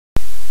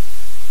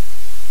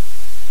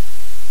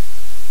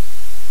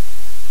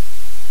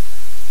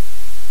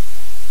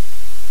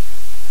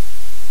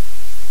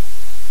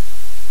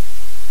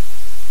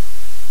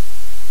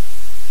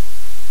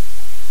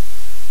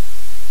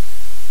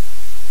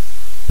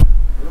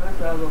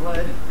out of the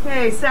way.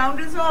 Okay, sound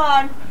is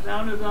on.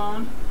 Sound is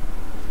on.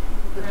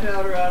 The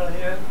chowder out of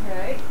here.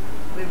 Okay.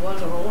 Be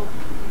wonderful.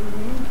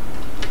 Mm-hmm.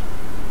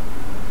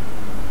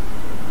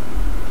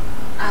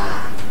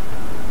 Ah.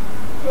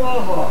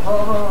 Oh, ho, ho,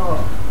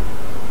 ho.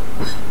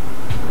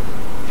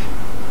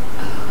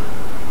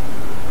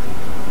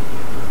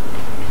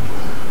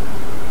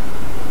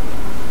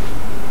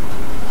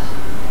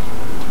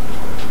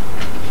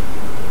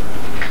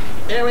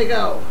 Here we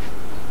go.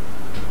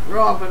 We're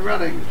off and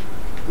running.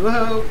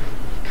 Woohoo!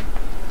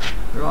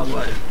 Wrong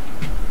way.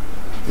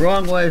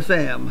 Wrong way,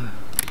 Sam.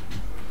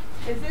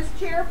 Is this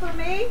chair for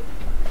me?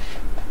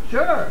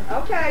 Sure.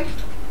 Okay.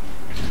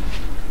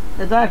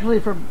 It's actually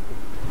for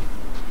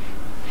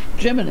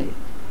Jiminy.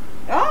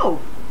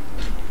 Oh.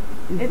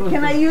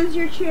 Can I use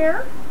your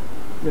chair?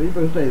 Yeah, you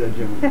better stay there,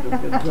 Jiminy. Don't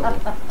get in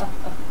trouble.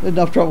 There's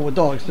enough trouble with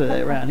dogs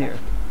today around here.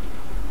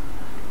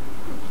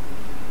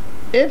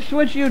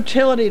 Ipswich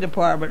Utility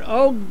Department.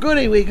 Oh,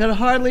 goody, we could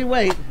hardly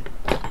wait.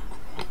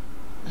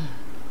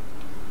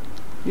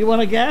 You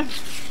want to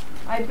guess?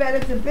 I bet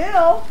it's a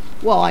bill.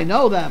 Well, I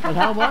know that, but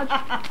how much?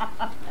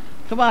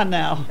 Come on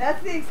now.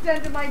 That's the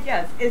extent of my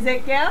guess. Is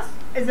it gas?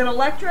 Is it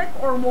electric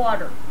or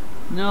water?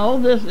 No,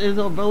 this is,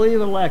 I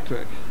believe,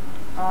 electric.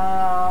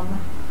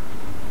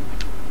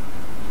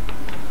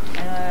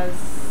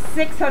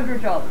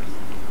 $600.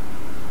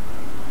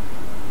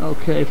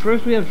 Okay,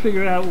 first we have to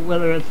figure out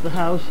whether it's the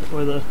house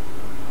or the...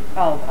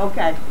 Oh,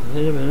 okay.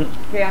 Wait a minute.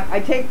 Okay, I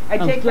take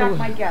back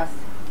my guess.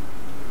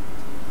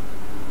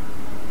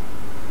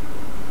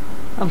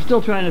 I'm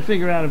still trying to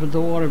figure out if it's a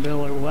water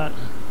bill or what.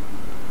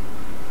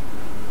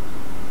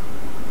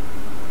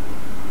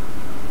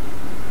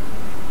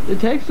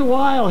 It takes a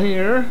while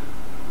here.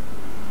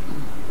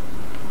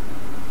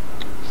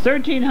 It's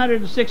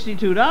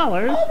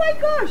 $1,362. Oh my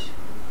gosh!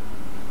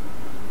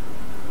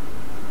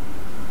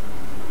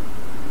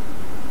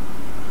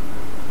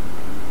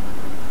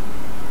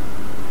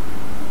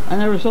 I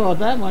never saw it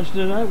that much,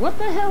 did I? What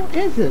the hell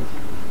is it?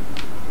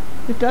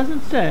 It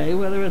doesn't say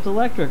whether it's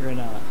electric or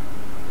not.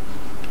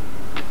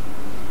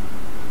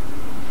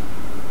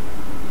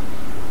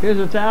 Here's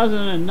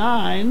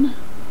 1,009.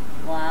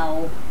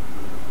 Wow.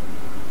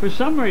 For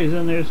some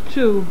reason, there's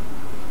two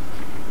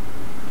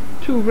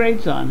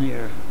rates on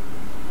here.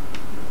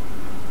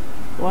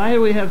 Why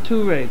do we have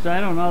two rates? I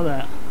don't know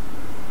that.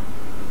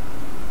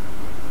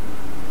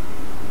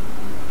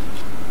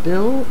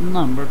 Bill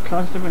number,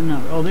 customer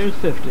number. Oh, there's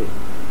 50.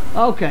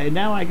 Okay,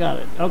 now I got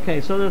it.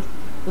 Okay, so the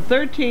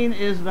 13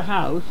 is the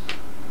house,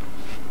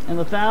 and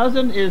the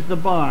 1,000 is the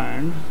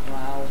barn.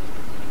 Wow.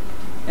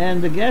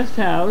 And the guest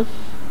house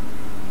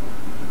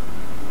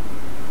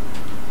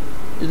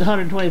is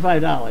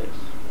 $125.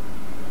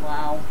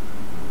 Wow.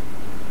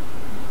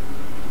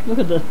 Look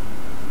at the...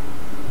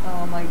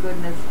 Oh my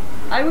goodness.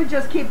 I would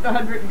just keep the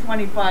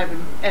 125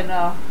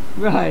 and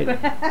Right.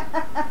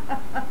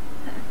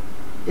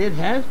 It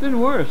has been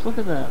worse. Look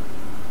at that.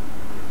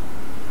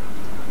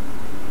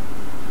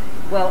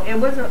 Well,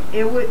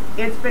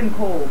 it's been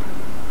cold.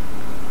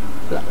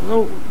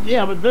 Well,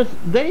 yeah, but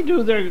they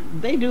do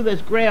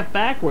this graph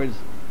backwards.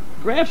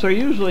 Graphs are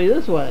usually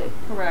this way.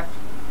 Correct.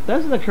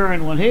 That's the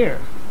current one here.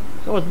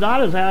 So it's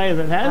not as high as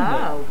it has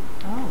been.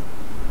 Oh.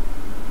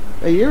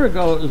 A year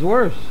ago it was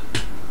worse.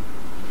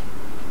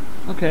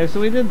 Okay, so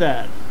we did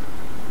that.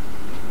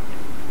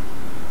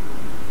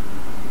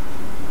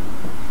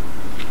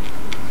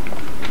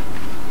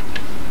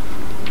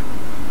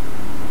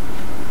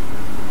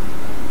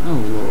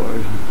 Oh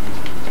Lord.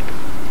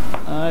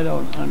 I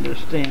don't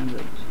understand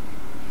it.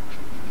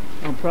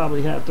 I'll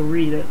probably have to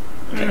read it.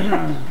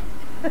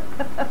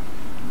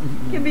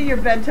 Give me your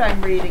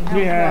bedtime reading.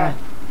 How's Yeah.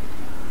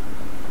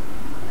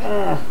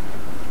 that?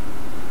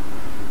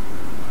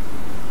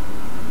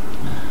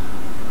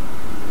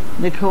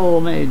 Nicole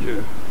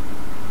Major,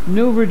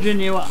 New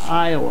Virginia,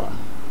 Iowa.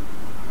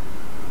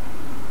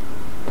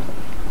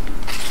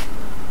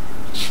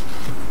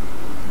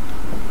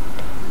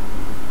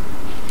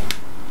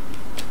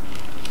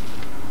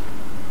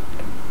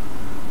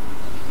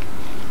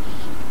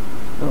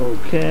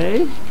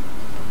 Okay.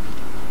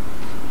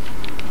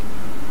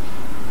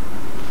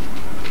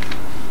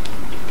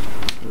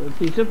 A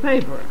piece of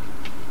paper.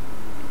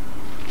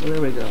 Oh, there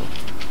we go.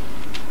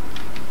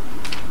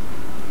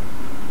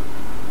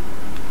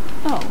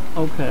 Oh,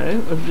 okay.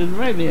 It didn't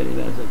write me any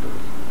messages.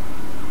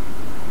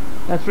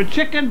 That's for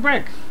chicken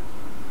bricks.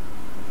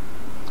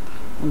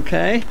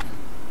 Okay.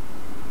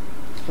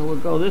 So we'll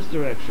go this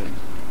direction.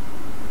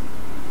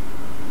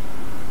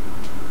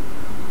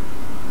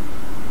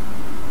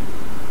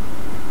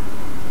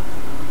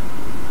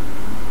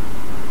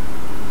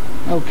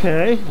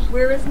 Okay.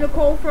 Where is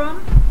Nicole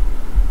from?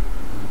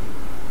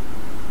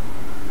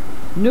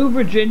 New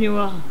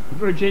Virginia,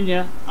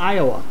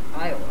 Iowa.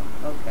 Iowa.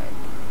 Okay.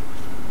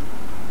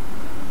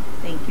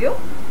 Thank you.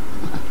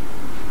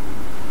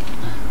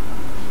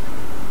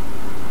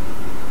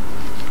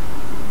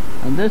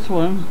 And this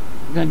one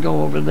can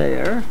go over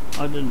there.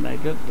 I didn't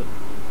make it, but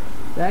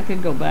that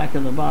can go back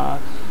in the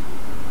box.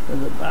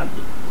 Because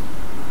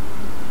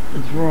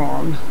it's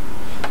wrong.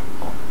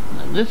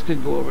 And This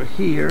could go over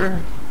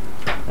here.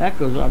 That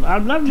goes on.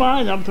 Never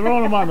mind, I'm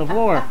throwing them on the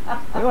floor.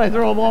 Why do I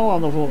throw them all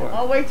on the floor?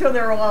 I'll wait till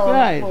they're all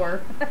on the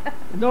floor.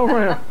 No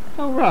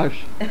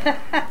rush.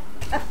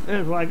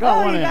 There's I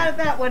got one in. You got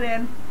that one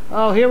in.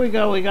 Oh, here we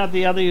go. We got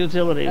the other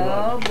utility one.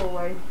 Oh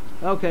boy.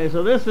 Okay,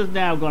 so this is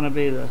now going to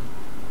be the.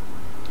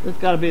 This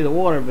got to be the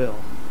water bill.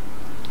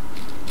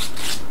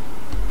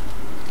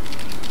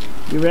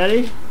 You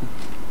ready?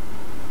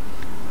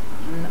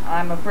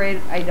 I'm afraid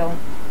I don't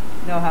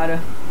know how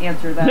to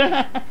answer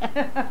that.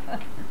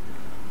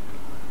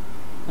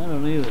 I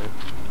don't either.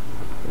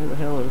 Where the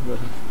hell is the...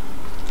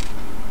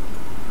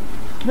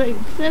 They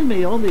send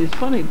me all these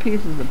funny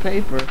pieces of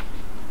paper.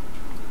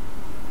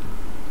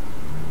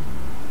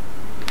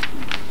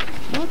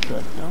 What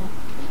the hell?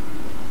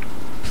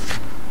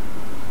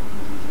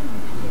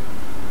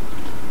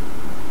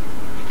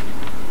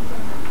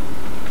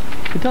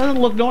 It doesn't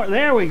look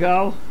there we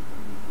go.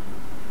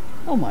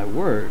 Oh my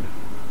word.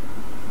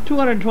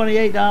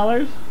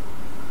 $228?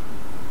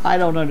 I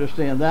don't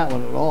understand that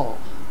one at all.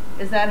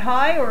 Is that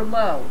high or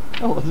low?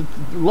 Oh,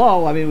 it's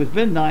low. I mean, it's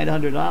been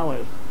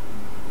 $900.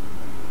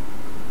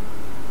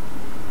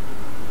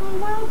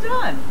 Well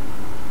done.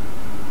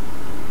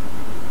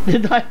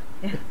 Did I?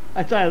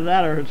 I tell you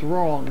that, or it's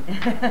wrong.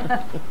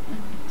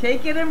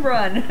 Take it and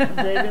run. Take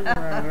it and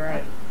run,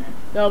 right.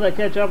 No, they'll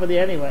catch up with you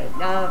anyway.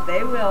 No,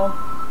 they will.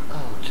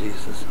 Oh,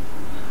 Jesus.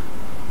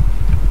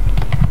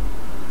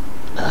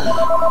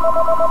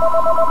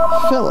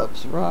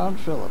 Phillips, Ron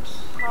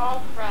Phillips.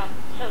 Call from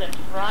Phillips.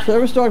 Ron.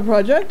 Service dog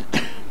project?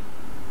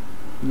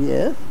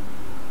 Yes.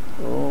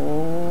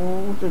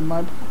 Oh,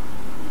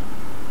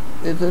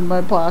 it's in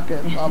my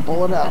pocket. I'll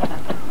pull it out.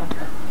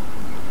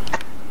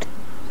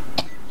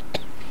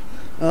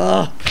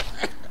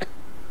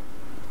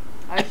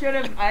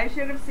 I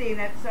should have seen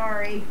it.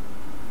 Sorry.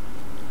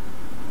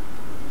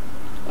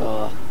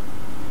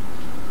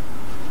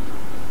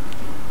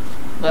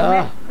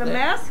 The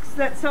masks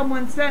that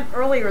someone sent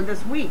earlier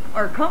this week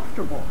are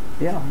comfortable.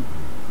 Yeah.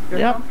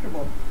 They're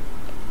comfortable.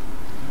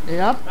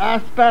 Yep,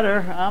 that's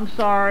better. I'm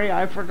sorry,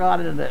 I forgot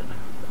it.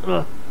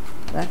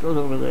 That goes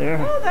over there.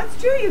 Oh,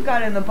 that's two you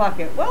got in the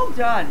bucket. Well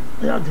done.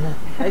 Yeah,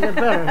 I get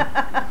better.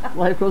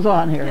 Life goes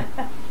on here.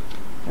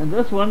 And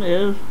this one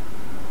is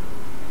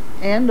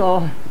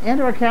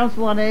Andor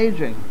Council on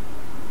Aging.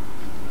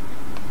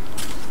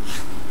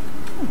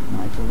 That's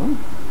nice of them.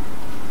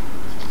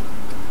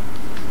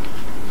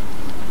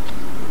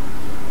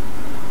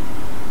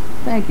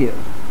 Thank you.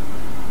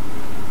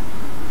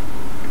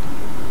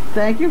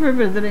 Thank you for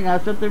visiting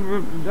us at the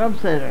dub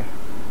sitter.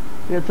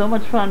 We had so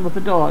much fun with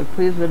the dog.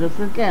 Please visit us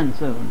again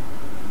soon.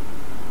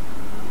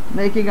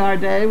 Making our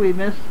day, we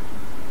miss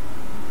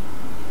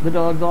the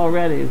dogs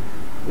already.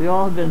 We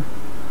all have been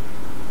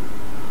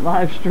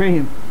live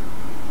stream.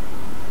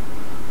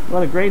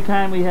 What a great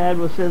time we had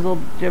with Sizzle,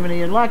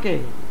 Jiminy, and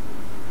Lucky.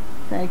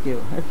 Thank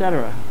you,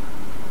 etc.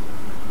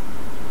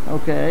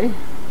 Okay.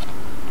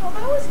 Oh,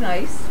 that was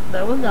nice.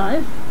 That was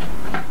nice.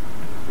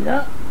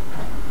 Yeah.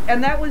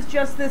 And that was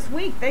just this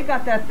week. They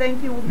got that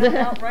thank you note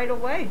out right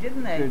away,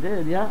 didn't they? Sure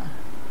did, yeah.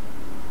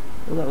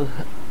 Well, that was...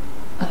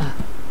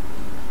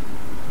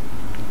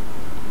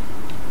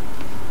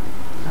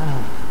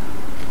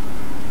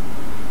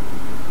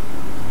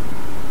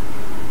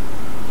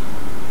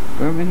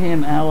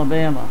 Birmingham,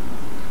 Alabama.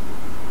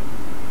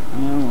 I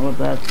don't know what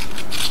that's...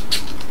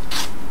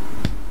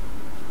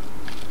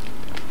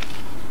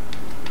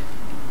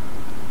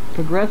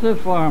 Progressive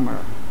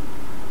Farmer.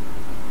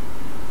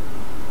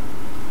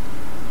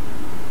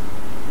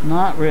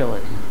 Not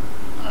really.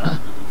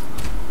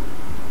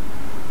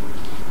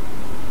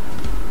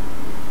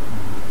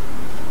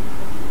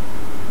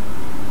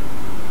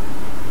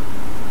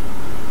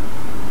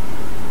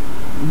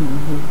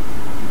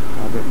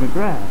 Robert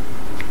McGrath.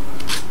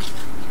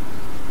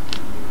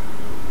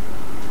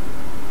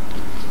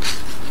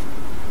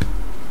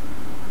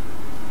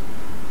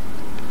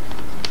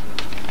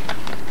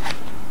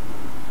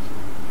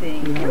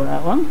 Thank you.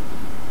 That one.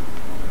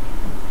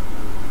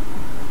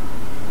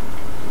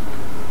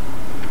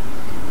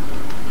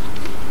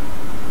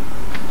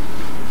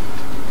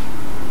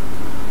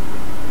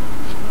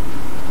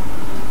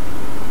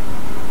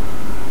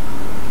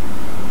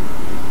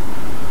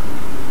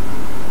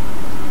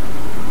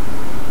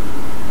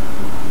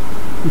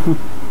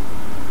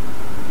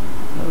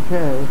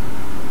 Okay.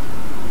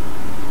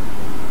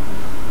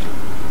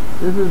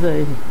 This is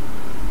a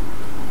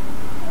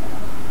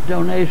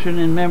donation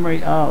in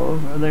memory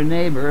of their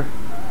neighbor,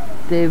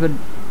 David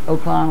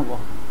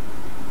O'Connell.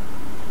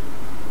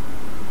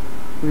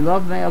 We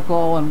love mail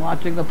call and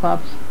watching the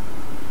pups.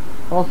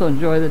 Also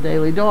enjoy the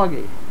daily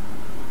doggy.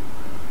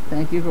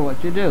 Thank you for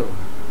what you do.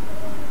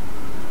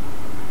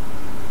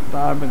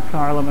 Barb and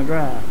Carla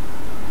McGrath.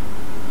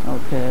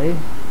 Okay.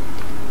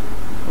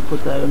 I'll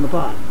put that in the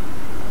pot.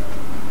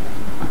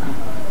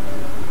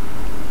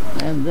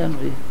 And then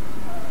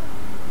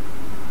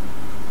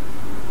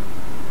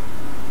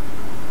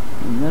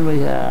we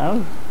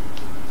have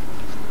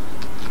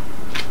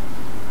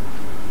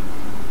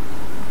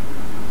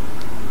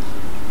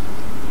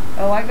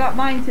oh, I got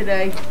mine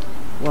today.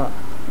 What?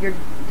 Your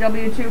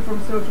W-2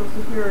 from Social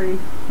Security.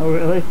 Oh,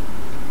 really?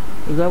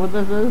 Is that what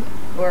this is?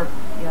 Or,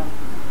 yeah.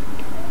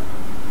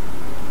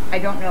 I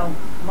don't know.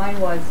 Mine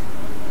was.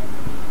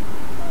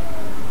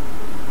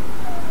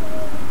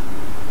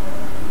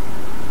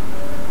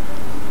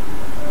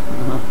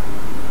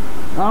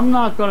 I'm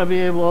not going to be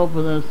able to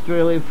open this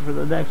really for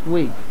the next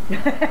week.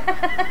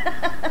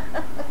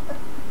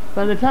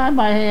 By the time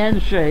my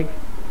hands shake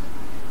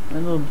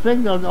and the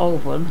thing doesn't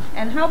open.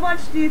 And how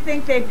much do you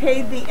think they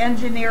paid the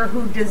engineer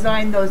who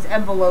designed those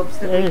envelopes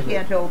that we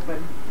can't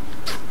open?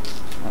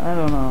 I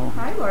don't know.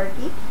 Hi,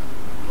 Larky.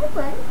 Hi,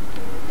 buddy.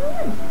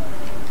 Good.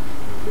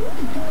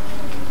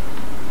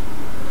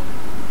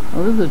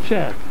 Oh, this is a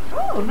check.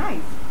 Oh,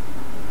 nice.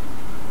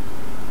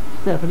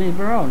 Stephanie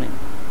Baroni.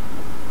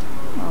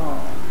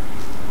 Oh.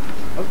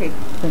 Okay.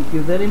 Thank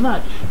you very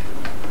much.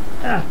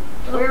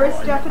 Where is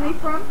Stephanie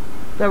from?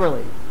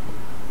 Beverly.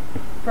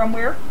 From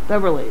where?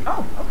 Beverly.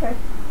 Oh, okay.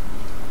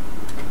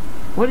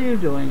 What are you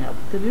doing up?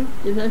 Did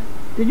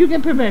you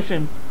get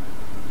permission?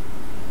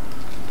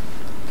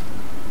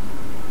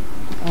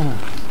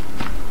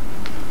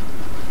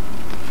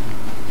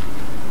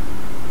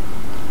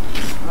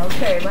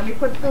 Okay, let me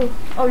put the...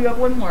 Oh, you have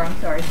one more, I'm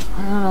sorry.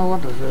 I don't know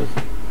what this is.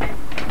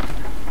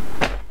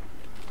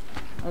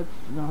 That's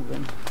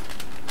nothing.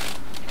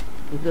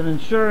 It's an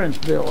insurance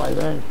bill, I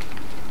think.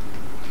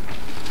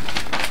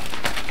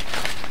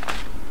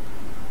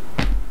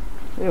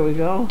 There we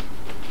go.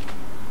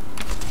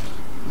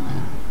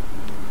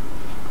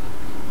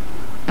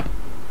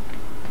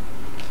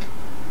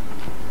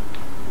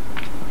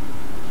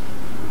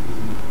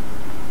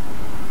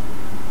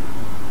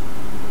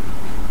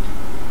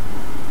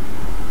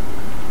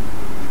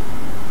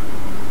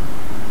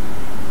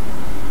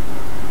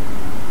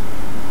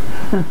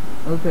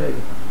 Okay.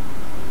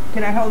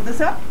 Can I hold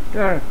this up?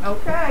 Sure.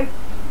 Okay.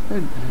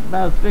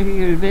 About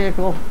speaking of your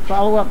vehicle,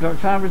 follow up to our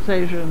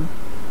conversation.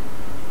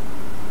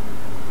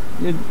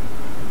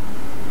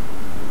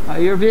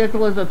 Your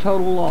vehicle is a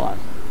total loss.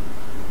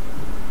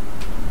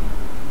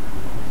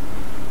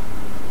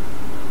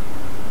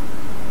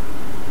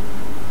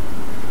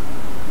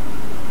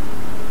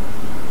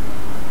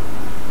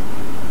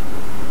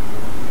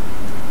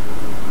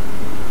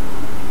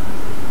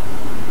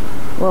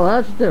 Well,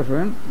 that's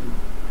different.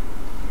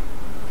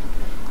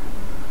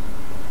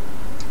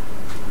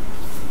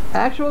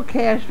 Actual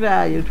cash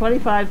value,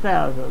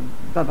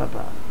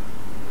 $25,000.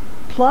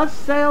 Plus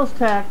sales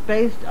tax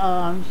based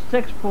on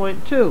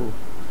 6.2.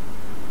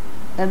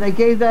 And they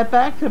gave that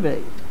back to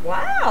me.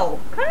 Wow.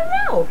 Cut it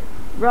out.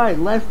 Right,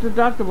 less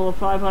deductible of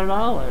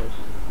 $500.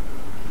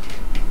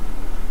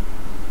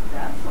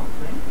 That's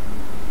something.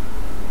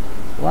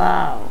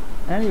 Wow.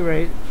 At any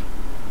rate,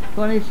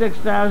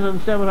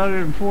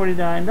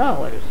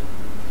 $26,749.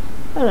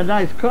 That's a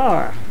nice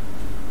car.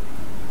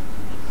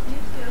 You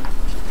too.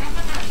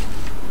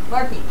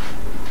 Larky.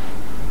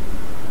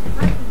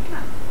 Larky, come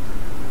on.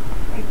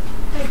 Hey,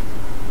 hey.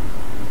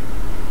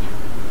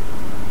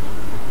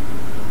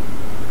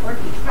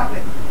 Larky, stop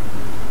it.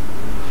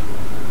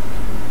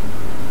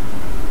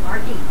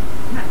 Larky,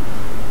 come on.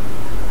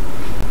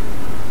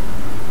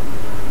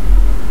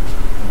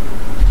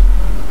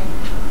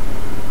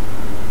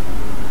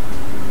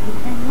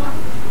 And look.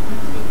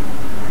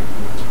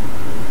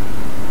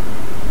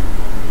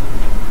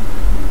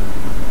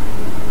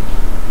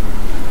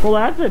 Well,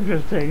 that's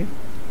interesting.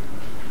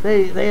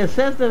 They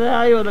assessed the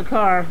value of the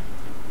car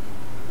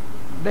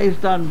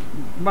based on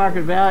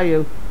market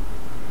value,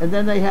 and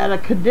then they had a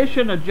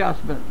condition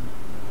adjustment.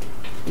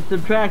 It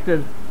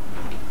subtracted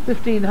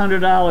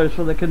 $1,500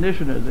 for the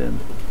conditioners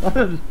in. I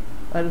had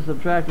to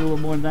subtract a little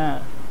more than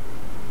that,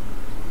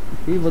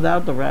 even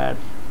without the rats.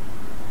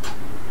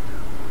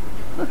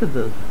 Look at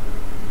this.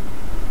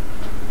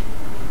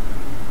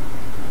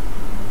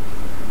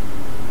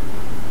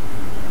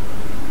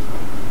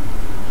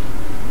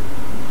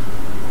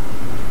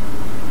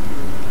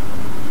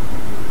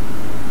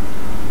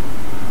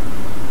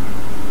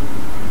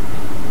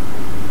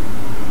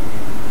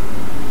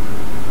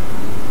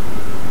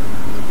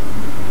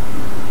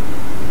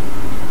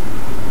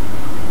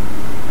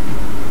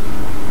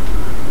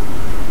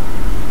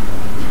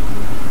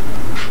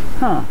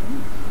 Huh.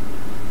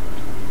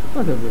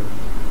 Look at this.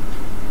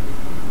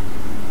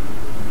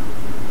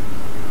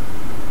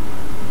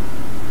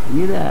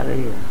 Get out of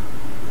here.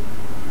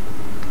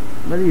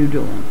 What are you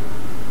doing?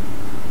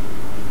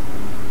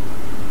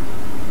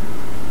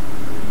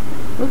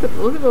 Look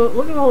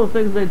at all the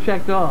things they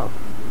checked off.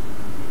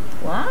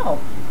 Wow.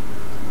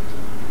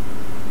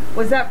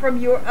 Was that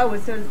from your... Oh,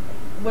 it says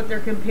what they're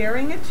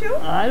comparing it to?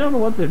 I don't know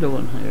what they're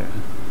doing here.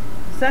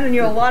 Sending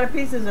you a lot of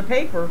pieces of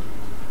paper.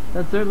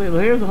 That's certainly.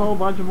 Here's a whole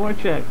bunch of more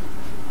checks.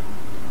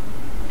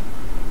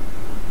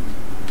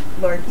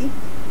 Larky.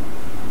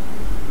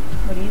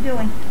 What are you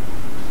doing?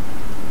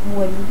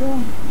 What are you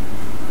doing?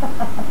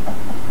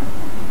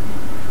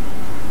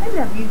 I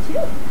love you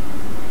too.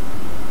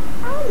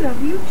 I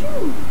love you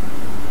too.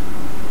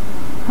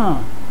 Huh.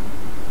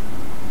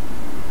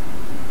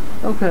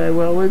 Okay,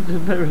 well, we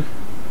just better...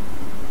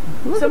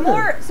 Some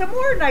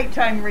more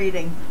nighttime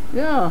reading.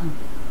 Yeah.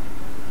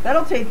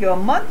 That'll take you a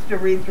month to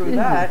read through Easy.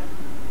 that.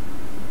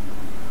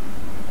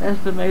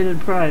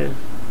 Estimated price.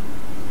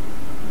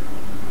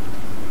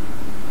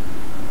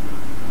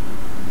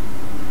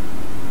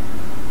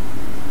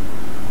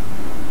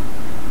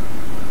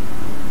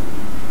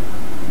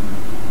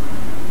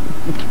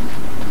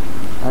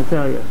 I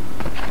tell you,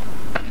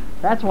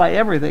 that's why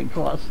everything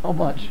costs so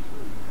much.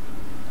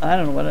 I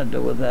don't know what I'd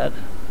do with that.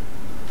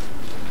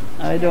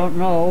 I don't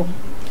know.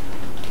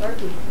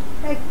 Turkey.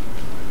 Hey,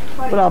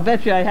 buddy. But I'll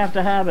bet you I have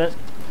to have it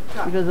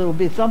Stop. because it'll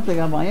be something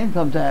on my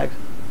income tax.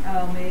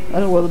 Oh, maybe. I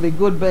don't know whether it'll be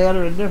good, bad,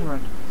 or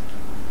indifferent.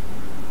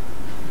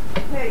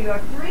 Okay, you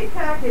have 3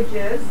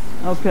 packages.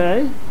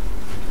 Okay.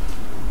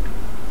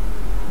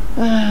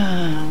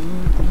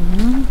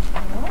 Mhm.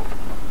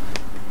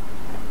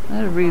 I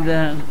had to read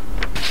that.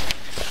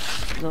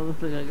 Another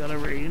thing I gotta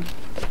read.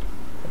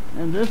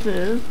 And this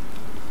is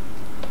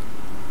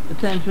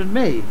Attention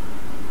Me.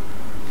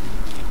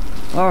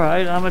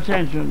 Alright, I'm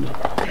attentioned.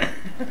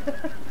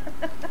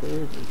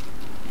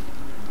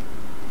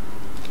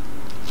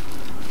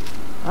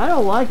 I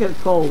don't like it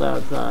cold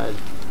outside.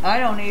 I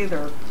don't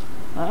either.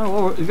 I don't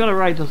know, you gotta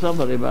write to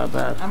somebody about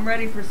that. I'm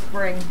ready for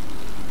spring.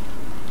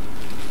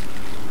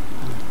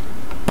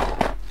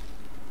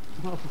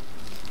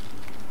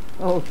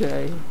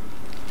 Okay.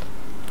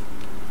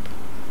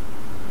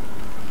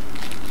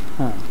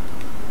 Huh.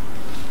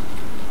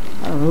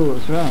 I don't know who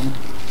it's from.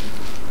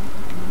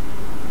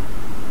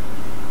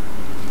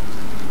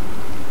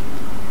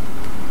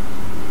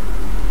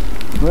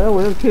 Well,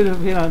 we'll keep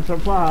it, in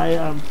supply.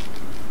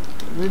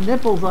 The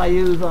nipples I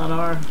use on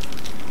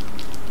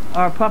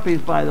our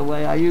puppies, by the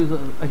way, I use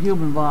a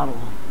human bottle.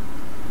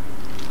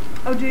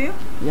 Oh, do you?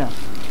 Yeah.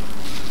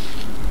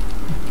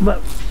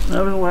 But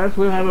nevertheless,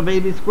 we'll have a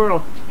baby squirrel.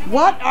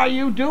 What are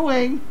you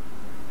doing?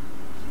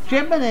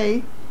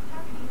 Jiminy?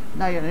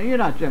 No, you're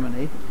not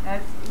Jiminy.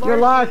 That's You're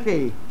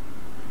Larky.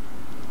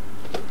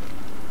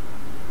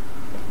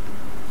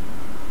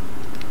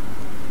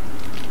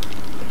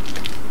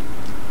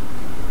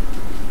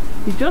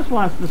 He just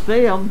wants to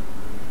see him.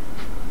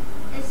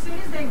 As soon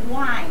as they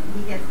whine,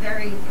 he gets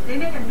very, if they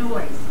make a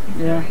noise, he's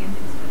Yeah. very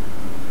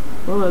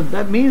interested. Well,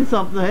 that means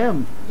something to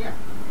him. Yeah.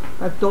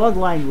 That's dog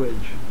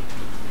language.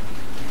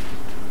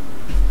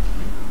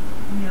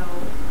 No.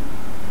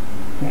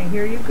 Okay,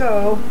 here you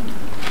go.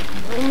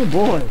 Oh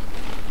boy.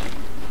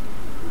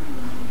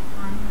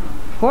 I know.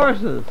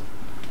 Horses.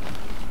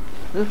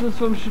 This is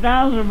from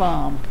Schnauzer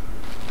Mom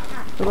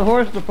for the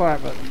horse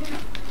department.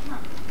 Come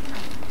on.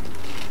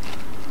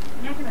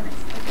 Neck of this.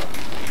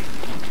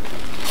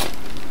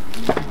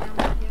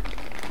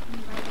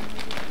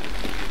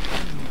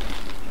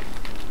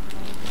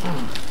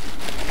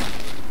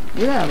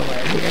 Get out of the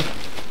way here.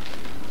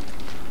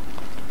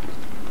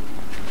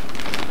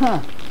 Huh.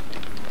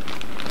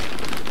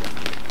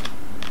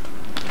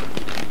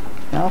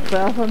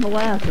 Alfalfa and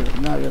molasses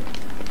nuggets.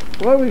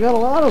 Boy, we got a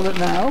lot of it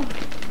now.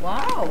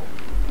 Wow.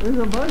 There's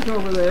a bunch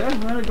over there.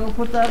 I'm gonna go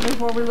put that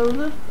before we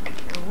lose it.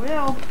 Sure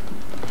will.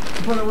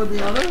 Put it with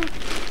the other.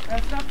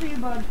 That's not for you,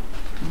 bud.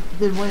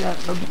 Didn't we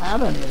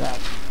have any of that?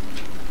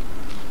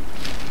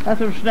 That's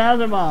from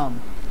Schnauzer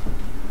Mom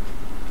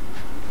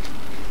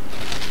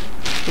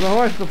for the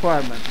horse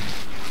department.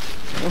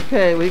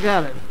 Okay, we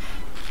got it.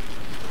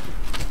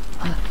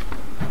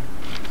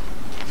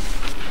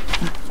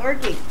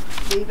 Larky,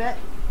 leave it.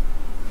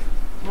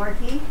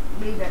 Larky,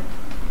 leave it.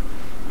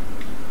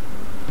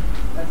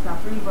 That's not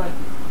for you, bud.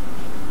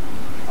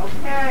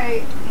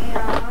 Okay,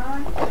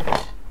 and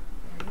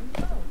there you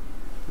go.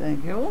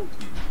 Thank you.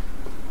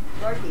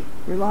 Larky.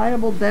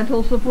 Reliable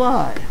dental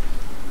supply.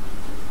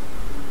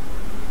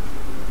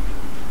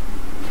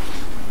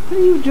 What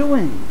are you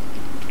doing?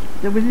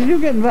 Did you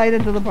get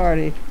invited to the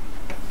party?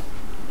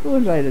 Who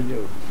invited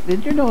you?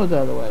 Did your nose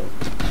out of the way?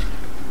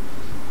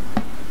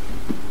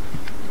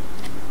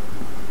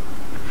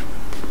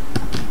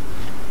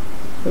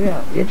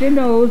 Yeah, get your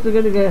nose, they're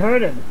gonna get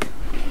hurted.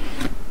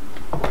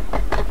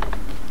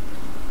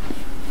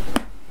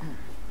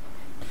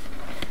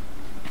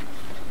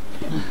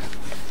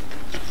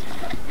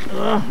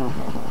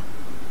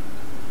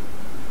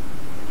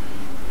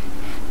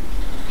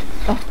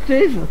 Oh,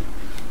 Jesus.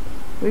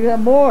 We got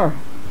more.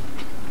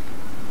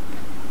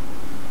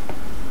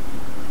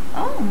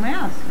 Oh,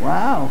 mask.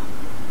 Wow.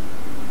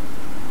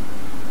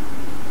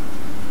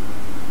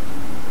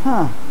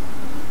 Huh.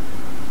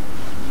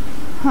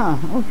 Huh,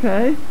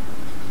 okay.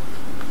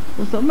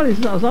 Well,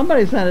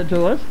 somebody sent it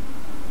to us.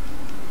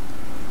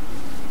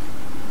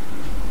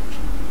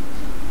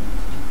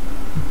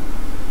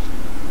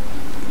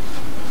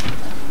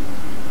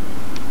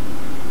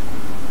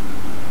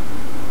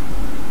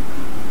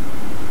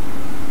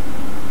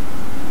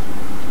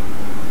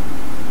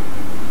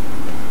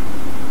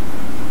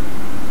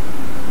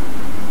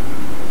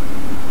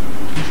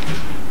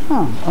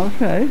 Huh,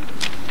 okay.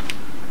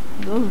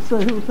 It doesn't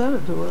say who sent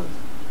it to us.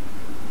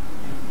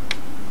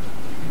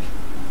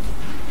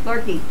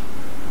 Larky.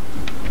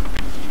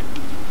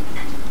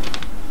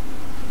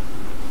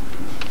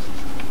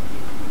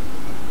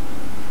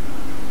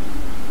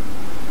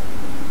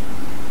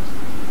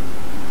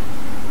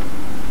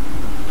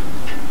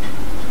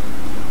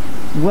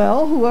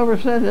 Well, whoever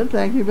sent it,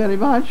 thank you very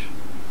much.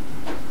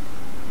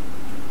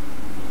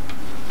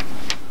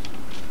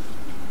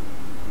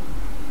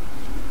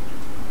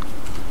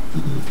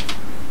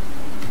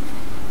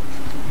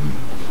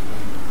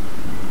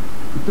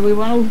 Do we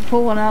want to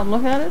pull one out and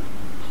look at it?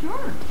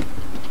 Sure.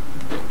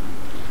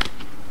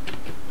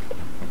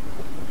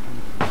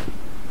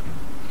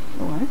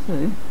 Oh, I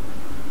see.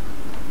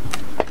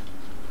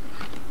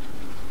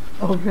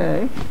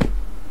 Okay.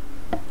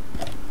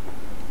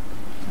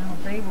 Well,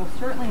 they will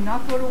certainly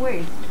not go to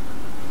waste.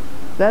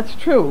 That's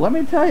true. Let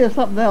me tell you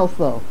something else,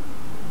 though.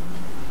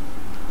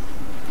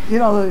 You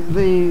know,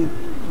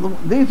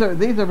 these are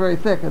very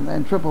thick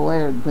and triple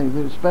layered and things.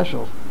 They're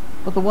specials,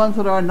 but the ones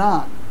that are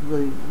not,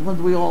 the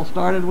ones we all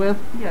started with,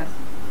 Yes.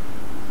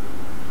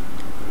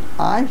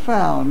 I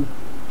found.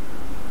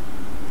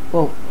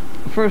 Well,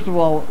 first of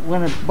all,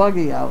 when it's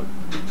buggy out,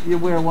 you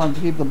wear one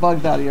to keep the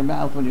bugs out of your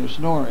mouth when you're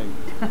snoring.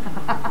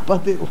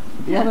 But the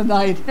other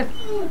night,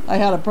 I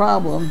had a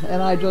problem,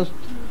 and I just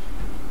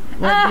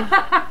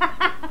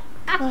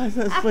I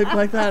said sleep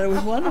like that. It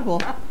was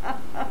wonderful.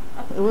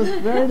 It was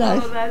very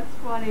nice. Oh, that's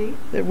funny.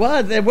 It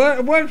was. It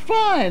worked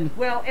fine.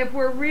 Well, if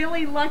we're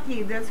really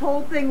lucky, this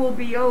whole thing will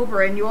be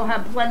over and you'll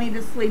have plenty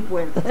to sleep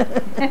with.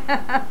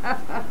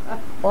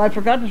 Well, I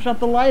forgot to shut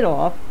the light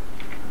off,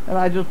 and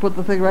I just put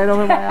the thing right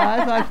over my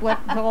eyes, and I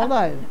slept all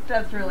night.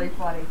 That's really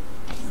funny.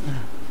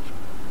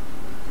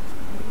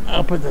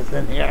 I'll put this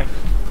in here.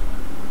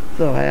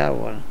 So I have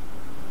one.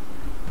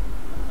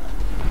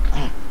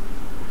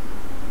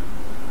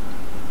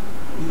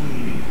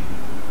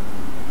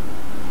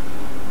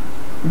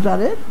 Is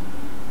that it?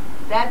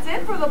 That's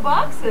it for the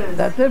boxes.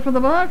 That's it for the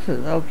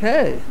boxes.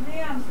 Okay.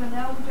 Ma'am, so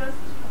now just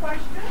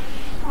questions,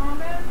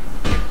 comments?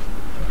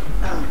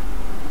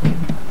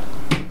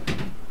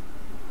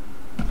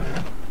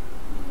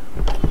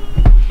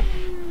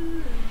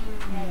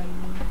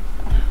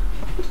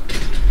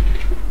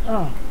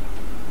 Oh.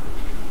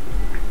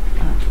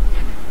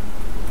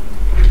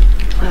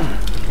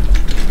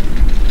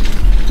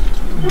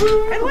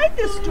 I like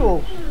this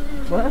stool.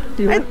 What?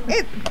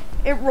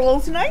 It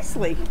rolls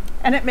nicely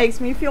and it makes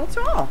me feel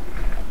tall.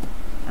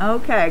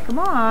 Okay, come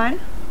on.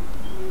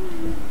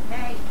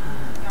 Hey,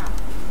 no.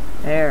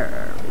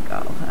 There we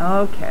go.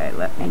 Okay,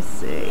 let me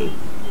see.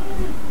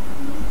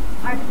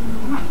 Marky,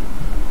 come on.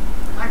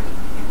 Marky,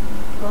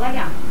 go lie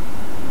down.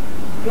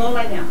 Go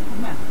lie down.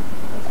 Come on.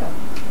 Let's go.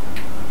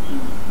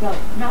 Go.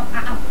 No,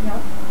 no.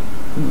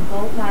 Go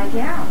lie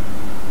down.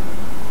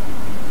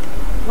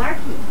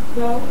 Marky,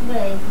 go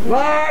lay down.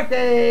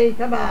 Marky,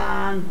 come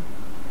on.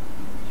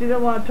 She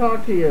don't want to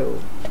talk to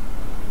you.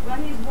 Well,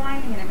 he's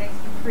whining and it makes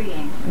me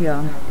freeing.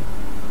 Yeah.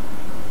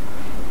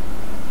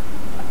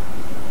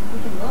 We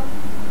can look.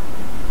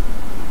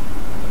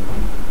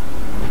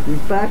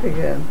 He's back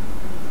again.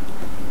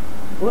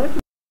 What?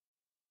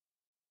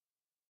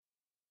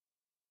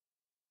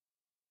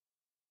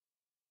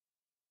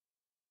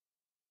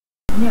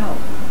 No.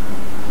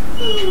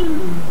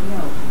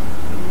 No.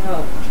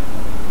 No.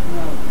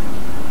 No.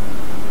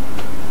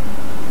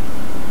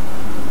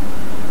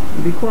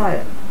 Be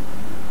quiet.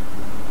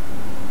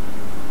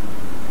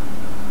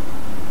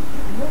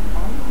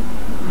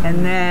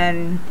 And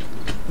then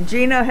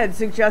Gina had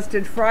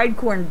suggested fried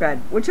cornbread,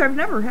 which I've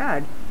never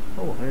had.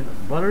 Oh, and it's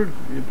buttered.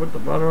 You put the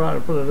butter on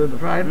and put it in the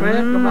frying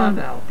pan. Come on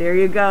now. There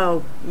you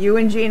go. You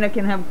and Gina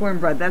can have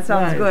cornbread. That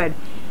sounds Right. good.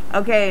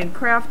 Okay, and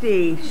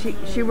Crafty,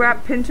 she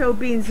wrapped pinto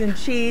beans and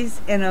cheese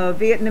in a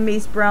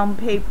Vietnamese brown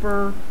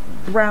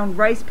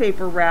rice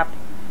paper wrap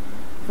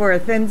for a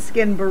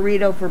thin-skinned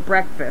burrito for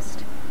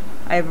breakfast.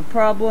 I have a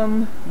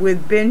problem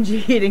with binge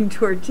eating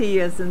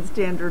tortillas and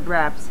standard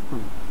wraps,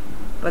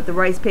 but the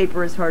rice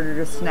paper is harder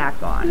to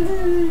snack on.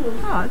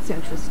 Oh, that's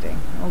interesting.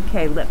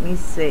 Okay, let me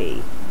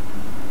see.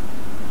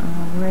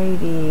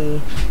 Alrighty.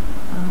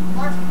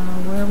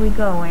 Where are we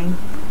going?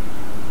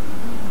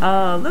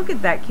 Look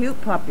at that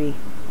cute puppy.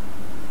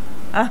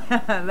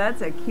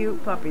 That's a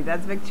cute puppy.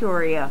 That's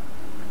Victoria.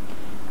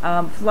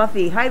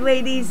 Fluffy. Hi,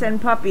 ladies and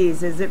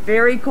puppies. Is it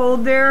very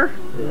cold there?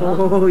 Yeah.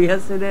 Oh,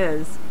 yes, it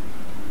is.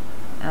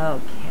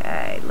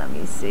 Okay, let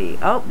me see.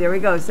 Oh, there we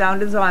go.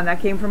 Sound is on. That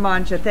came from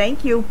Ansha.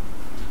 Thank you.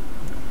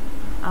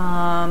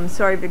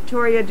 Sorry,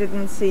 Victoria,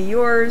 didn't see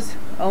yours.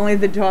 Only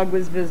the dog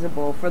was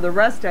visible. For the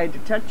rest, I had to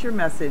touch your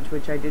message,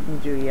 which I didn't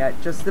do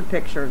yet. Just the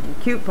picture.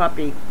 Cute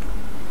puppy.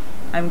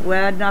 I'm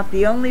glad not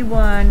the only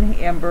one.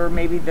 Amber,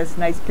 maybe this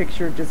nice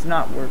picture does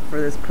not work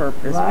for this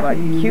purpose, Rocky, but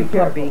you cute be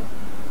careful. puppy.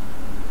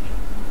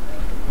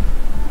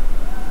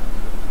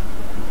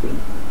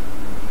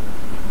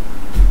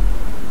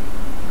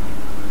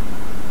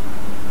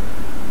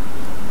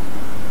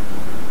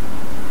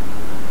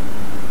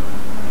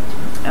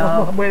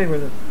 Oh, I'm waiting for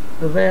the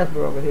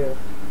disaster over here.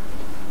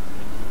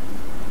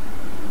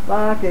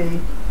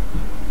 Rocky.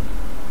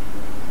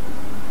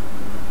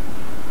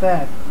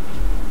 Back.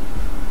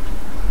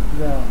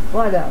 Down.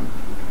 Fly down.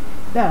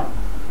 Down.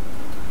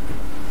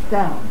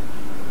 Down.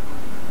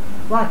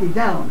 Rocky,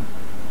 down.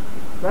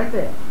 Right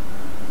there.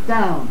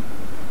 Down.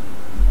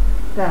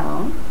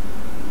 Down.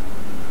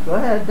 Go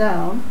ahead,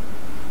 down.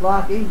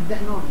 Lockie,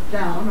 no,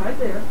 down, right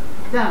there.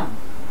 Down,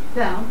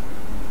 down,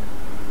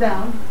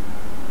 down,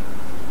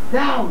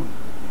 down.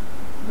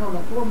 No,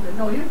 come over there.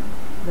 No,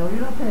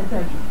 you're not paying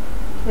attention.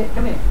 Here,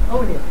 come here,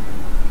 over here.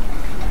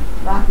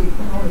 Lockie,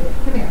 come over here.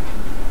 Come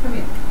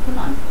here, come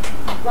on.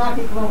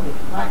 Lockie, come over here.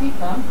 Lockie,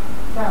 come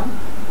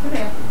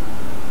here.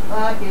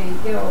 Lockie,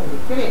 get over here.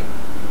 Come here.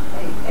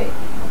 Hey.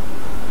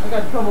 I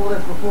got trouble with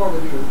this before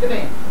with you. Come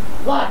here.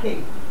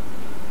 Lockie.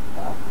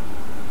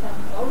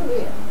 Over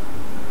here.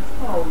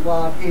 Oh,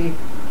 Lockie.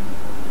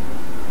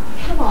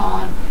 Come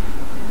on,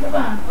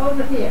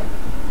 over here.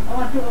 I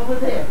want you over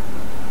there.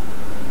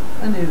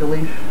 I need a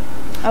leash.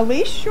 A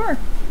leash? Sure.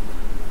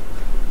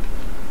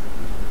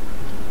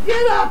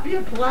 Get up,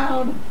 you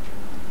clown.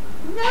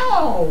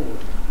 No.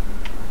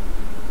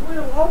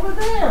 We're over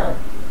there.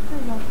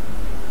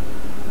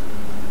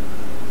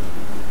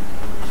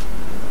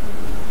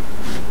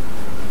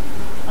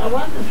 I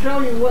want to show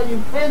you what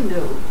you can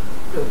do,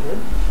 stupid.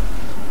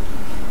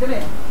 Come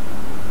here.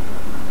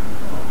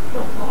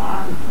 Oh, come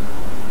on.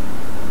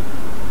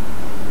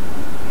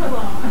 Come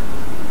on.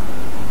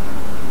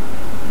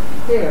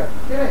 Here,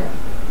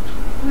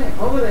 come here,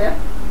 over there.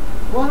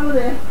 One over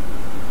there.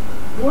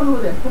 One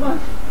over there. Come on.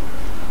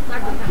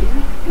 Come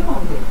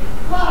on, here.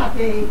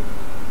 Lockie.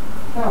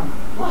 Come,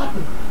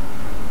 Lockie.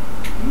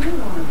 You don't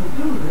want to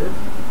do this.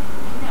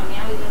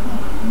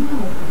 No.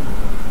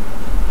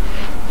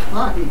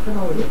 Lockie, come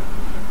over here.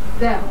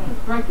 Down,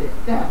 right there.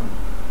 Down.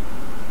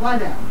 Lie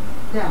down.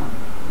 Down.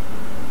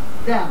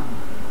 Down.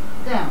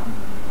 Down.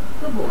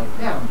 Good boy.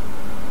 Down.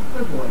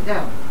 Good boy.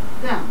 Down.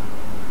 Down.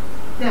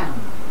 Down.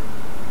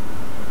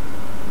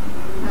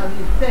 Now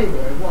you stay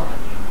there and watch.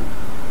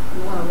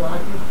 You want to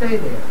watch, you stay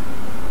there.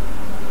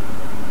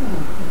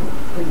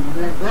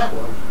 That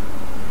one.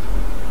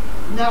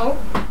 No.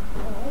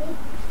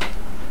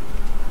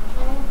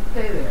 Oh,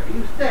 stay there.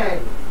 You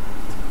stay.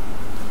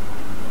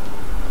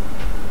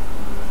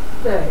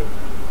 Stay.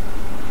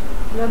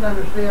 You don't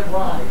understand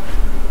why.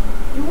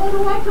 You want to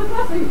watch the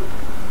puppy.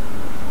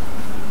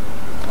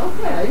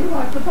 Okay, you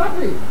watch the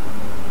puppy.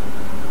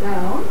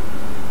 Down.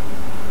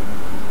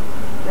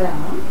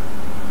 Down.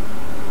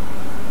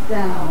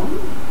 Down.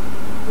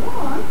 Go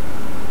on.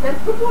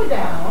 That's the boy.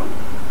 Down.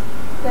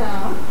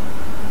 Down.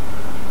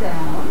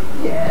 Down.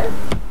 Yes.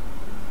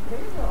 There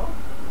you go.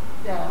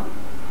 Down.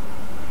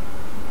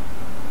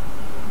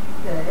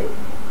 Stay.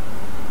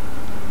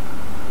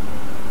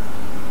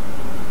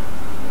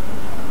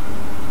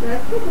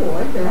 That's the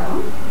boy.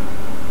 Down.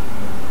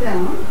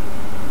 Down.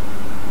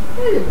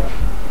 There you go.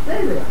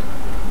 Stay there.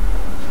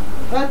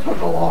 That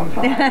took a long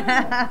time.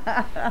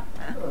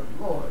 Good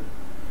Lord.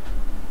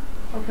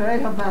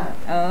 Okay, I'm back.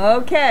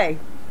 Okay.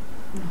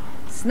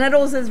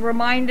 Sniddles is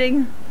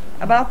reminding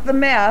about the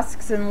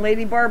masks, and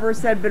Lady Barbara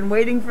said, been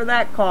waiting for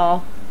that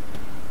call.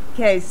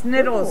 Okay,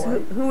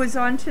 Sniddles, who is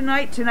on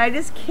tonight? Tonight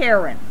is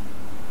Karen.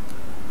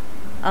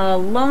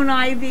 Lone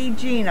Ivy,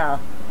 Gina.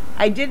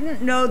 I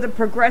didn't know the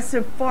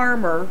Progressive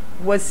Farmer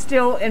was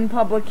still in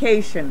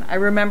publication. I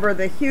remember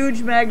the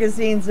huge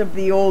magazines of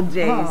the old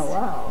days. Oh,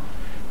 wow.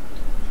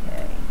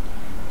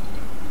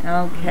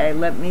 Okay,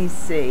 let me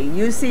see.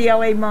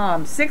 UCLA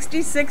mom,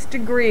 66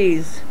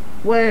 degrees.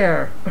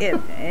 Where?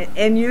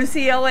 In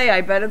UCLA,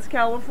 I bet it's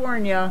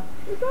California.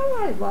 It's all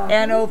right, Bob.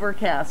 And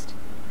overcast.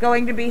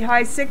 Going to be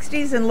high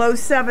 60s and low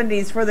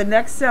 70s for the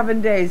next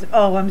 7 days.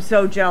 Oh, I'm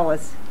so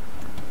jealous.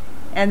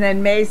 And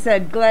then May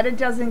said, glad it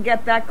doesn't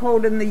get that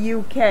cold in the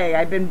UK.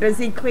 I've been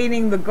busy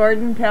cleaning the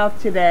garden path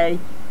today.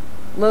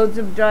 Loads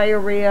of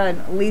diarrhea,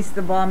 and at least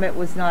the vomit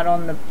was not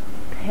on the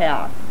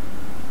path.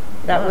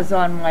 That was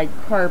on my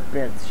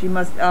carpets. She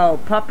must,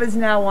 pup is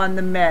now on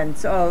the mend.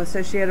 So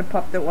she had a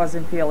pup that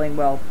wasn't feeling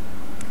well.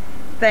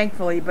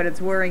 Thankfully, but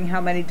it's worrying how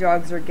many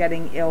dogs are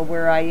getting ill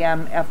where I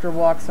am after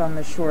walks on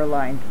the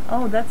shoreline.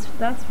 Oh, that's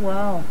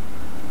wow.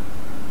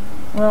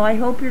 Well, I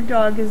hope your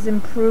dog is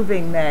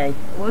improving, May.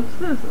 What's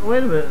this?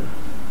 Wait a minute.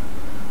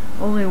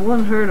 Only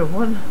one herd of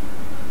one.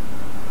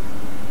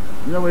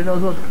 Nobody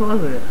knows what's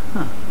causing it.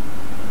 Huh.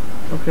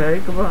 Okay,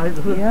 come on. Let's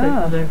take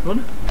the next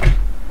one.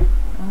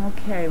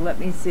 Okay, let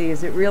me see.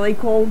 Is it really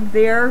cold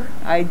there?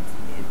 I'd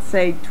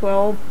say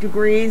 12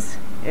 degrees.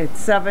 It's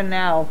 7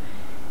 now.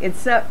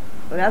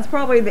 That's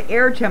probably the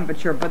air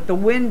temperature, but the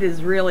wind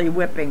is really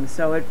whipping,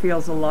 so it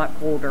feels a lot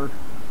colder.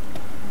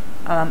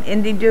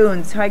 Indy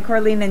Dunes. Hi,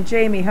 Carlene and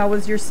Jamie. How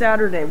was your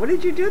Saturday? What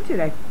did you do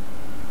today?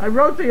 I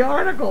wrote the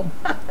article.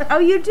 Oh,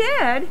 you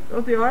did?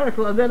 Wrote the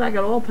article, and then I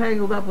got all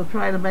tangled up with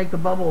trying to make the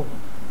bubble.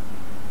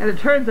 And it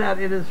turns out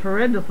it is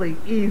horrendously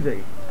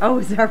easy. Oh,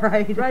 is that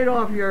right? Right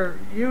off your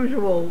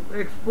usual not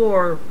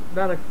Explorer,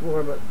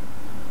 but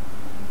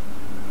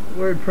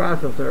word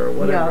processor or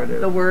whatever it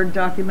is. The Word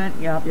document,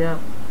 yeah. Yeah.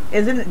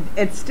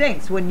 It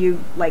stinks when you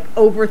like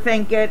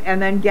overthink it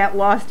and then get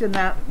lost in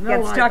that,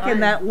 get stuck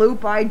in that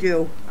loop. I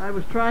do. I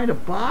was trying to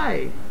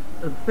buy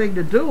a thing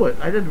to do it.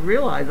 I didn't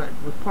realize it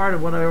was part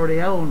of what I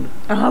already owned.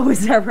 Oh,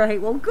 is that right?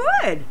 Well,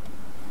 good.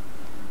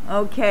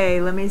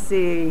 Okay, let me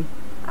see.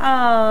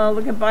 Oh,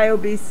 look at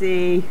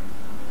BioBC.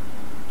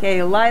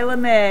 Okay, Lila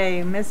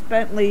May, Miss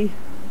Bentley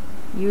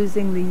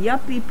using the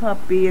yuppie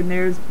puppy, and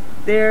there's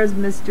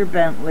Mr.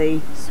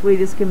 Bentley, sweet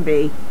as can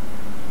be.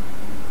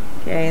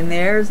 Okay, and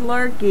there's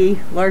Larky.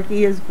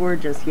 Larky is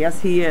gorgeous.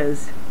 Yes, he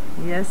is.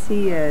 Yes,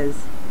 he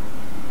is.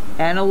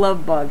 And a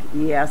love bug.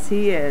 Yes,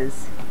 he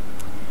is.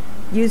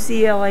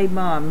 UCLA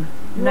mom.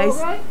 Nice.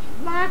 All right,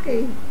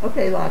 Larky.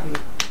 Okay, Larky.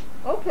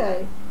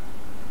 Okay.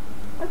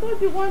 I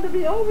thought you wanted to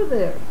be over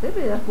there. Come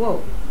here.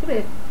 Whoa. Come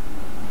here.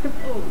 Come.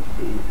 Oh,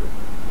 Jesus.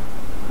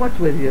 What's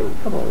with you?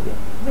 Come over here.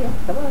 Come here.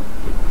 Come on.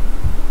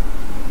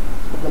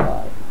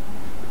 Goodbye.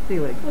 See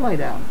you later. Go lie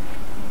down.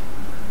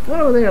 Go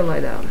over there and lie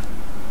down.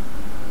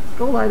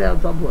 Go lie down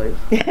someplace.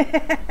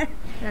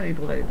 Any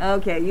place.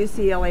 Okay,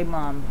 UCLA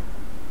mom.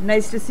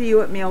 Nice to see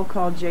you at Mail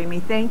Call, Jamie.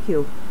 Thank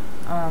you.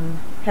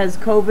 Has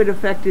COVID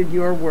affected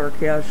your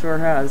work? Yeah, it sure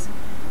has.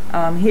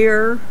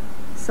 Here,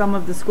 some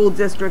of the school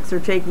districts are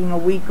taking a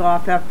week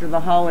off after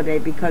the holiday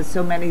because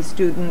so many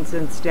students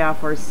and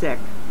staff are sick.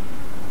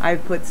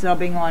 I've put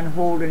subbing on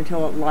hold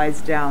until it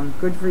lies down.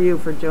 Good for you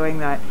for doing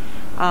that.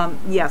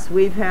 Yes,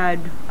 we've had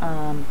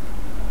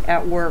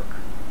at work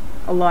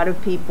a lot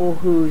of people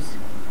whose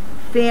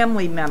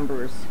family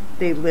members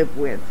they live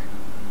with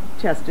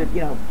tested, you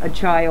know, a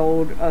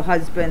child, a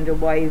husband, a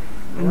wife,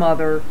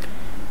 mother.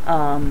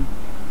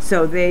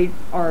 So they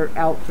are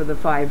out for the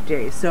 5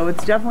 days. So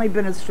it's definitely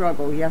been a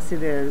struggle. Yes,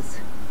 it is.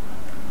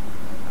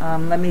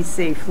 Let me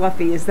see.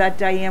 Fluffy, is that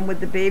Diane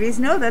with the babies?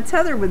 No, that's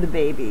Heather with the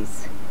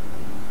babies.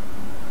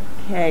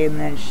 Okay, and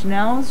then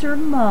Schnauzer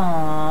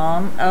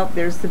Mom. Oh,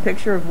 there's the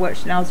picture of what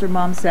Schnauzer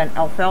Mom sent.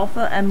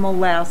 Alfalfa and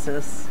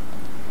molasses.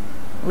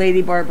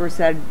 Lady Barber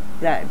said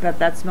that, but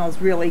that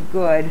smells really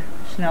good.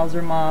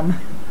 Schnauzer Mom.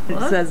 It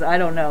says, I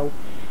don't know.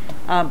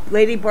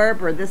 Lady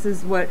Barber, this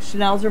is what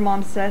Schnauzer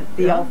Mom sent,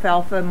 the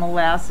alfalfa and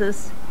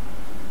molasses.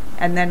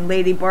 And then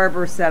Lady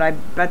Barber said, I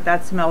bet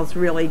that smells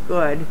really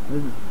good.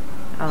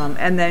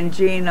 And then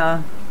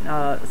Gina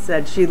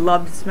said she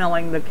loved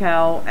smelling the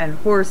cow and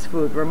horse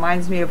food.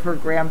 Reminds me of her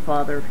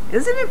grandfather.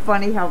 Isn't it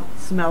funny how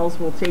smells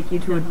will take you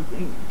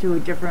to a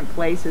different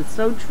place? It's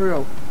so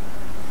true.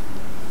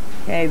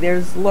 Okay,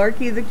 there's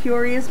Larky the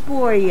Curious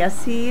Boy.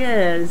 Yes, he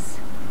is.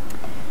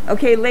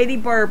 Okay, Lady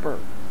Barber,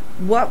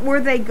 what were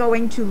they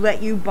going to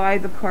let you buy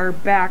the car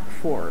back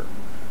for?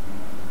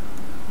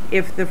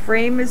 If the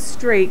frame is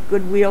straight,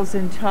 good wheels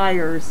and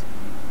tires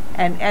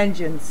and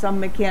engine,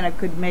 some mechanic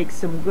could make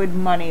some good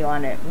money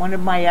on it. One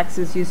of my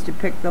exes used to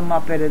pick them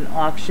up at an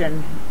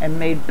auction and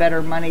made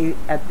better money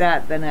at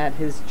that than at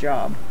his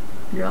job.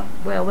 Yeah,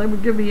 well, they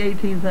would give me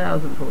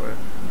 $18,000 for it.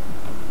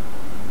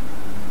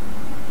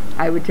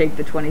 I would take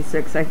the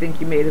 26. I think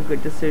you made a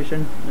good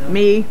decision. Yeah.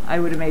 Me, I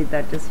would have made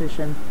that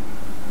decision.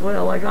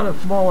 Well, I got a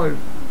smaller,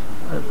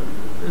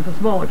 it's a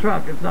smaller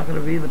truck. It's not going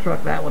to be the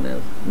truck that one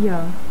is.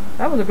 Yeah.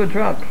 That was a good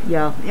truck.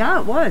 Yeah, yeah,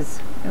 it was.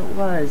 It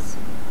was.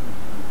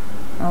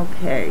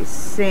 Okay,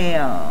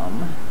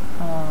 Sam.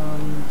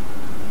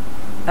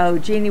 Oh,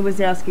 Jeannie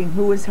was asking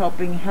who was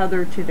helping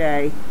Heather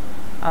today.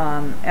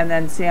 And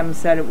then Sam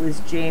said it was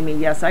Jamie.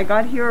 Yes, I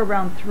got here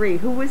around 3.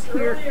 Who was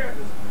here? Earlier it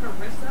was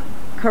Carissa.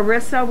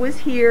 Carissa was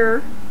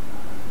here.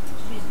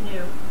 She's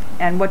new.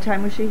 And what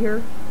time was she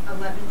here?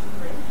 11 to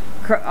 3.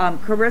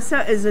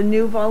 Carissa is a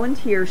new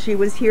volunteer. She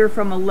was here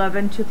from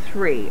 11 to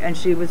 3, and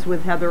she was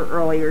with Heather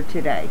earlier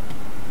today.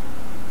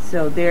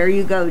 So there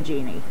you go,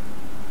 Jeannie.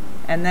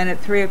 And then at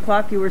 3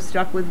 o'clock, you were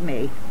stuck with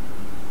me.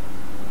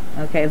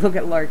 Okay, look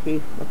at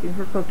Larky, looking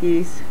for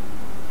cookies.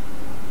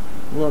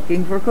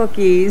 Looking for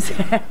cookies.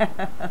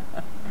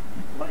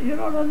 What, you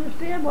don't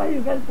understand why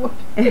you got what?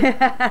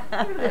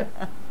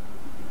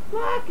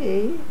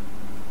 Larky,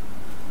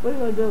 what are you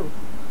going to do?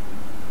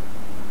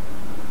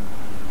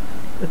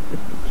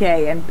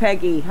 Okay, and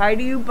Peggy, hi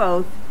to you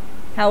both.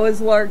 How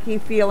is Larky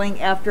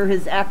feeling after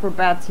his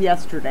acrobats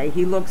yesterday?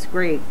 He looks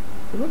great.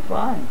 You look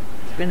fine.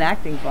 He's been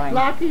acting fine.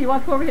 Larky, you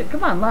want to come over here?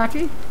 Come on,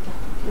 Larky.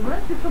 Why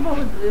don't you come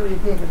over to do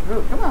anything in the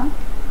group? Come on.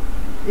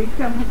 You can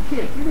come have a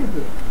kiss. Get in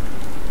here.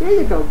 There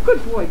you go.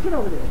 Good boy. Get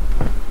over there.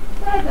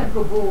 That's a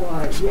good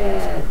boy.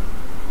 Yes.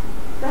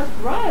 That's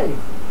right.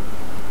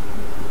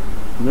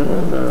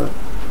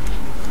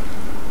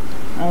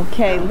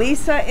 Okay,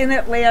 Lisa in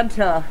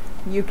Atlanta.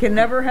 You can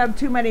never have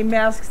too many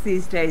masks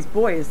these days.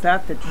 Boy, is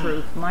that the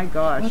truth. My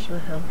gosh. What the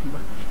hell?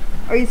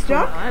 Are you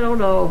stuck? I don't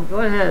know.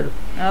 Go ahead.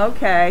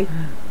 Okay.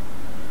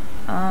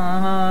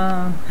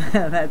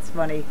 That's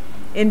funny.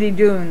 Indy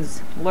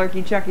Dunes.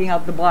 Larky checking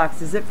out the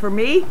box. Is it for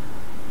me?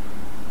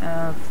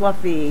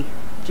 Fluffy.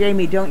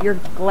 Jamie, don't your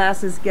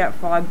glasses get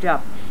fogged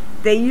up?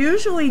 They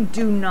usually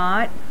do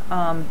not.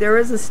 There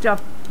is a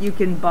stuff you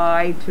can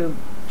buy to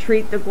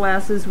treat the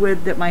glasses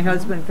with that my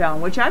husband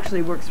found, which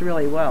actually works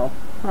really well.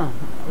 Huh,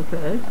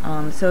 okay.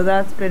 So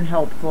that's been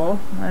helpful.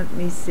 Let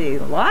me see.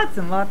 Lots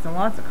and lots and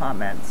lots of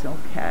comments.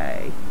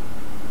 Okay.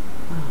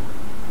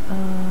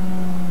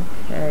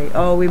 Okay.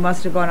 Oh, we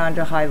must have gone on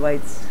to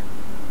highlights.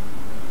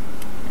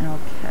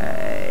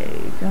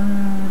 Okay.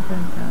 Dun,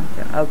 dun, dun,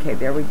 dun. Okay,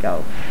 there we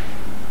go.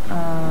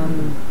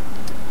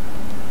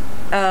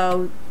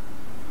 Oh,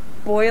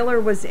 Boiler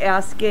was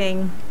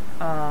asking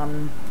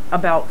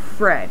about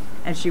Fred.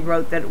 and she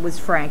wrote that it was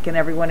Frank, and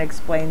everyone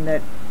explained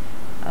that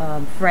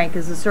Frank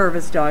is a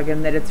service dog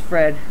and that it's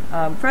Fred.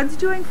 Fred's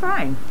doing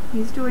fine.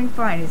 He's doing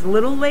fine. He's a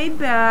little laid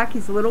back.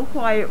 He's a little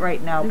quiet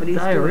right now, but he's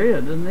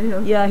diarrhea, doing...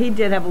 didn't he? Yeah, he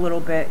did have a little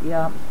bit,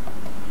 yeah.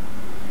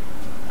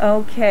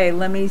 Okay,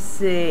 let me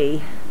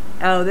see.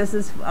 This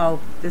is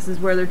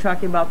where they're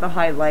talking about the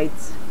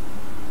highlights.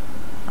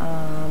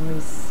 Let me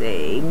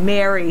see.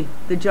 Mary,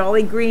 the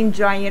jolly green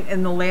giant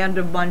in the land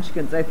of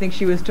munchkins. I think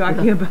she was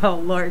talking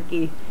about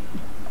Larky.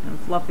 And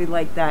fluffy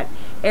like that.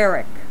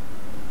 Eric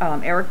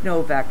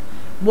Novak.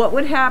 What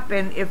would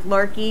happen if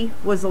Larky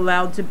was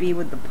allowed to be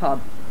with the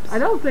pups? I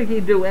don't think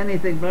he'd do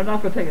anything, but I'm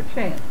not going to take a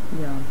chance.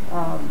 Yeah.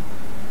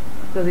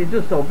 Because he's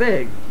just so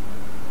big.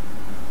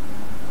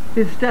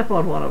 He'd step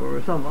on one of them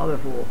or some other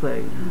fool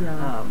thing.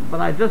 Yeah.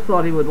 But I just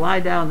thought he would lie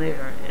down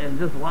there and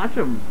just watch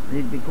him.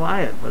 He'd be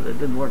quiet, but it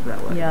didn't work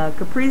that way. Yeah,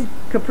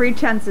 Capri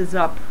tenses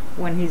up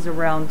when he's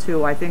around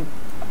too. I think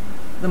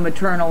the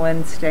maternal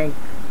instinct.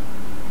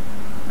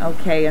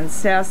 Okay, and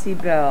Sassy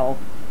Belle.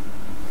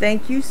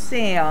 Thank you,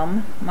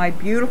 Sam. My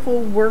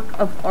beautiful work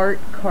of art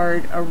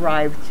card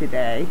arrived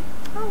today.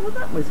 Oh, well,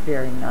 that was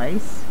very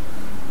nice.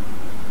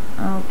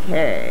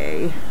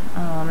 Okay.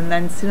 And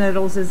then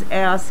Sniddles is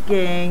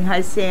asking,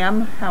 hi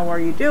Sam, how are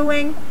you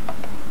doing?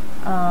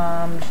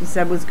 She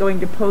said was going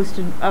to post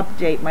an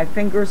update. My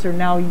fingers are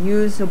now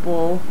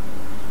usable.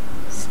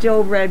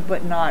 Still red,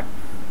 but not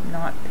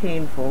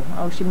painful.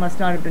 Oh, she must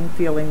not have been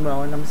feeling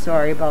well, and I'm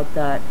sorry about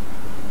that.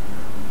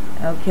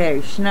 Okay,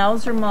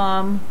 Schnauzer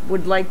Mom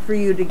would like for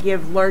you to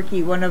give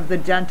Larky one of the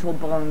dental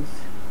bones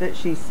that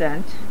she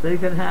sent. They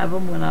can have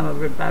them when I'm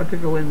about to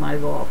go in my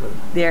office.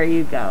 There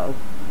you go.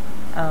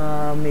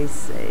 Let me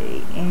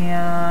see.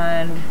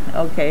 And,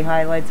 okay,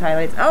 highlights.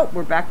 Oh,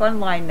 we're back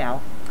online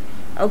now.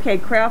 Okay,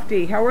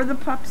 Crafty, how are the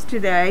pups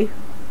today?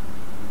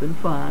 Been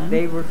fine.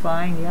 They were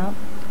fine, yep.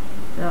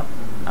 Yep.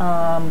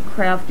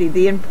 Crafty,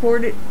 the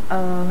imported,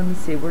 let me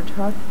see, we're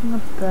talking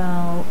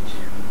about...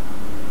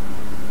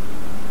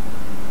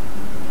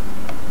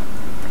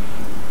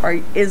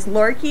 Is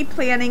Larky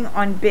planning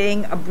on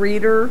being a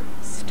breeder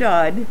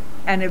stud?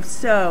 And if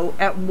so,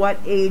 at what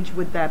age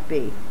would that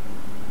be?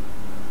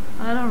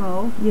 I don't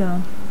know.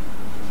 Yeah.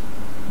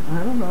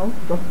 I don't know.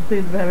 Doesn't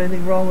seem to have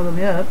anything wrong with him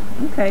yet.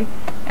 Okay.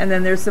 And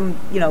then there's some,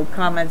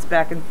 comments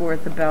back and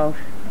forth about,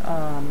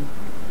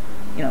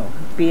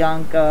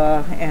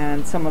 Bianca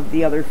and some of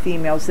the other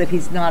females that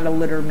he's not a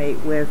litter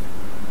mate with.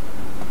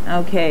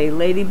 Okay,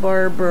 Lady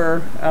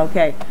Barber.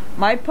 Okay.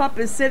 My pup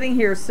is sitting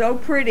here so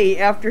pretty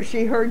after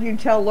she heard you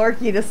tell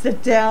Larky to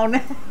sit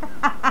down.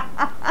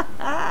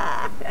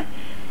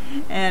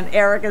 And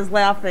Eric is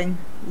laughing.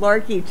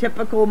 Larky,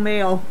 typical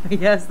male.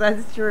 Yes,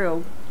 that's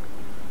true.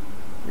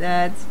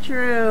 That's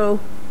true.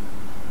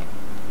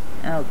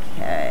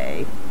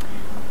 Okay.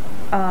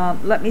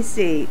 Let me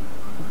see.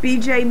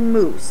 BJ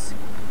Moose.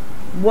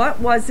 What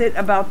was it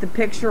about the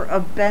picture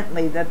of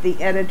Bentley that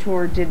the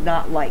editor did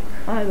not like?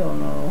 I don't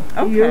know.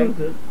 Okay. He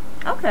used it.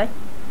 Okay.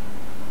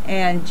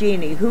 And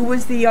Jeannie, who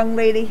was the young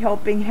lady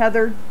helping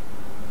Heather?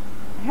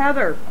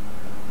 Heather.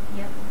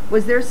 Yep.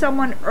 Was there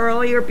someone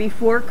earlier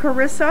before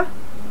Carissa?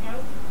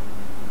 Nope.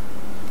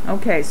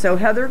 Okay, so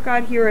Heather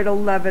got here at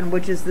 11,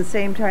 which is the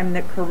same time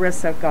that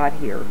Carissa got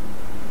here.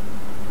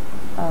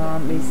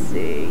 Let me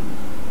see.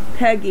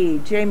 Peggy,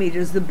 Jamie,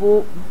 does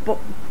the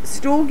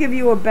stool give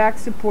you a back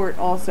support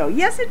also?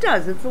 Yes, it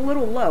does. It's a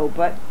little low,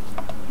 but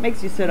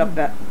makes you sit up.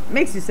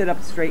 Makes you sit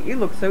up straight. You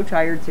look so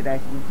tired today.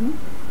 Mm-hmm.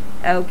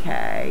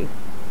 Okay.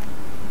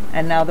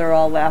 And now they're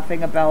all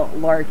laughing about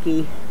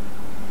Larky.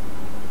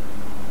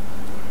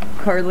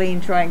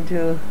 Carlene trying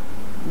to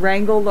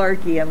wrangle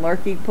Larky, and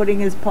Larky putting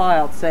his paw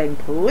out saying,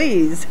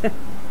 please.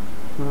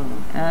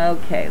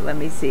 Okay, let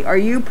me see. Are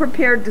you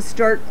prepared to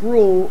start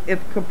gruel if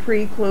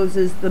Capri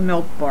closes the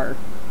milk bar?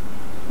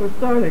 We're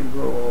starting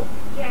gruel.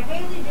 Yeah,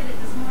 Haley did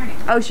it this morning.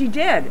 Oh, she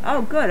did?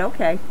 Oh, good,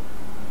 okay.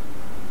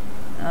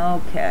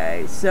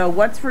 Okay, so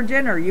what's for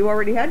dinner? You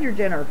already had your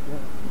dinner.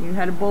 You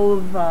had a bowl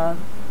of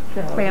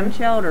clam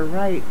chowder,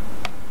 right.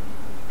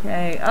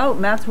 Okay, oh,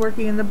 Matt's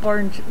working in the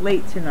barn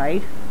late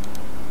tonight.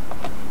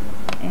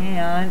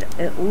 And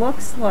it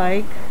looks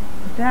like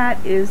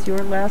that is your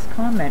last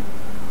comment.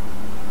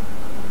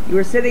 You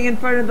were sitting in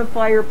front of the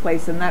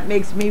fireplace, and that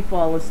makes me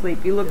fall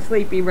asleep. You look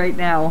sleepy right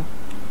now.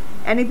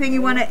 Anything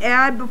you want to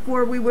add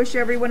before we wish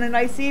everyone a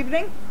nice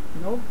evening?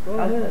 Nope, go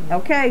ahead.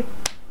 Okay.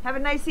 Have a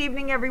nice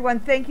evening, everyone.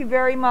 Thank you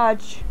very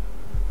much.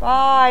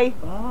 Bye.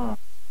 Bye.